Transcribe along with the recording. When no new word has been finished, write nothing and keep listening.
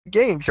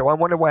game, so I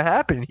wonder what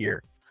happened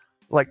here.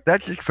 Like,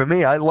 that's just for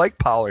me. I like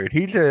Pollard.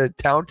 He's a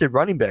talented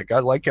running back. I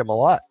like him a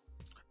lot.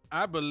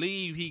 I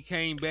believe he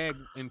came back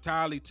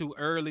entirely too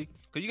early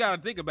because you got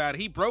to think about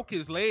it. He broke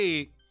his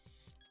leg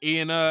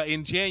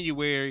in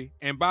January,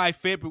 and by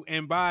February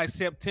and by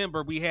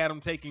September, we had him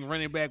taking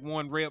running back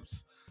 1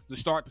 reps to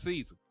start the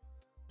season.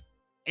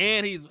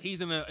 And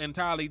he's in an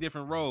entirely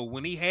different role.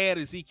 When he had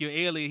Ezekiel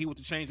Elliott, he was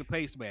to change the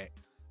pace back,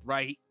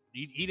 right?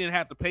 He didn't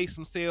have to pace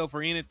himself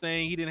or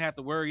anything. He didn't have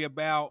to worry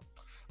about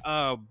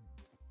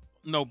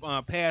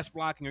pass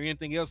blocking or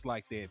anything else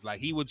like that. Like,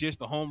 he was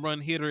just a home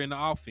run hitter in the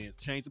offense,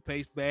 change the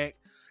pace back,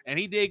 and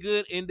he did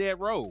good in that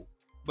role.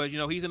 But,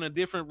 he's in a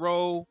different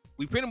role.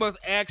 We pretty much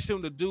asked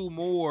him to do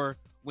more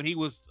when he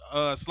was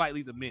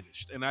slightly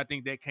diminished, and I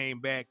think that came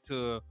back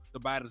to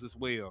bite us as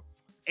well.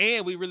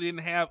 And we really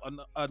didn't have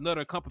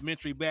another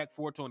complimentary back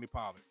for Tony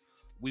Pollard.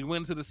 We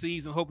went into the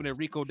season hoping that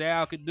Rico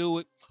Dow could do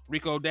it.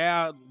 Rico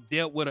Dow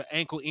dealt with an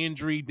ankle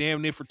injury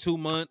damn near for 2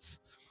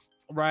 months,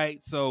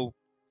 right? So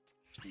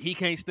he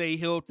can't stay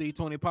healthy.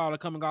 Tony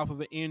Pollard coming off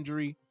of an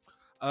injury.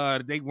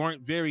 They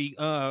weren't very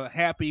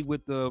happy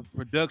with the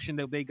production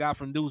that they got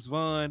from Deuce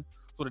Vaughn.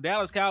 So the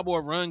Dallas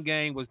Cowboys run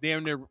game was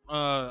damn near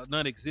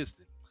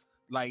non-existent.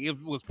 Like,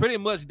 it was pretty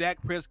much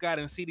Dak Prescott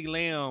and CeeDee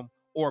Lamb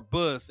or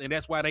bust, and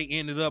that's why they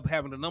ended up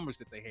having the numbers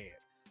that they had.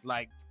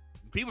 Like,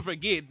 people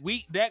forget,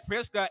 Dak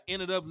Prescott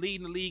ended up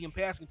leading the league in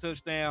passing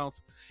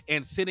touchdowns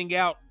and sitting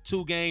out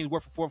 2 games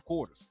worth of fourth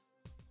quarters.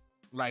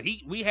 Like,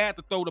 we had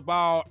to throw the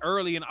ball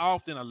early and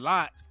often a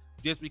lot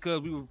just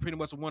because we were pretty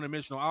much a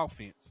one-dimensional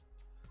offense.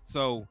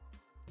 So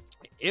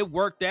it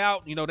worked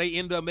out. They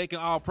ended up making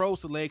all-pro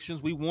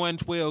selections. We won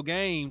 12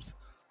 games.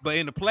 But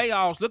in the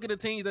playoffs, look at the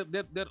teams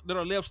that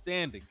are left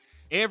standing.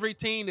 Every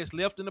team that's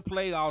left in the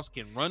playoffs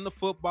can run the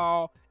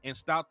football and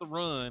stop the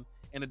run,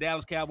 and the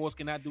Dallas Cowboys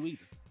cannot do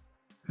either.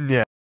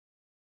 Yeah.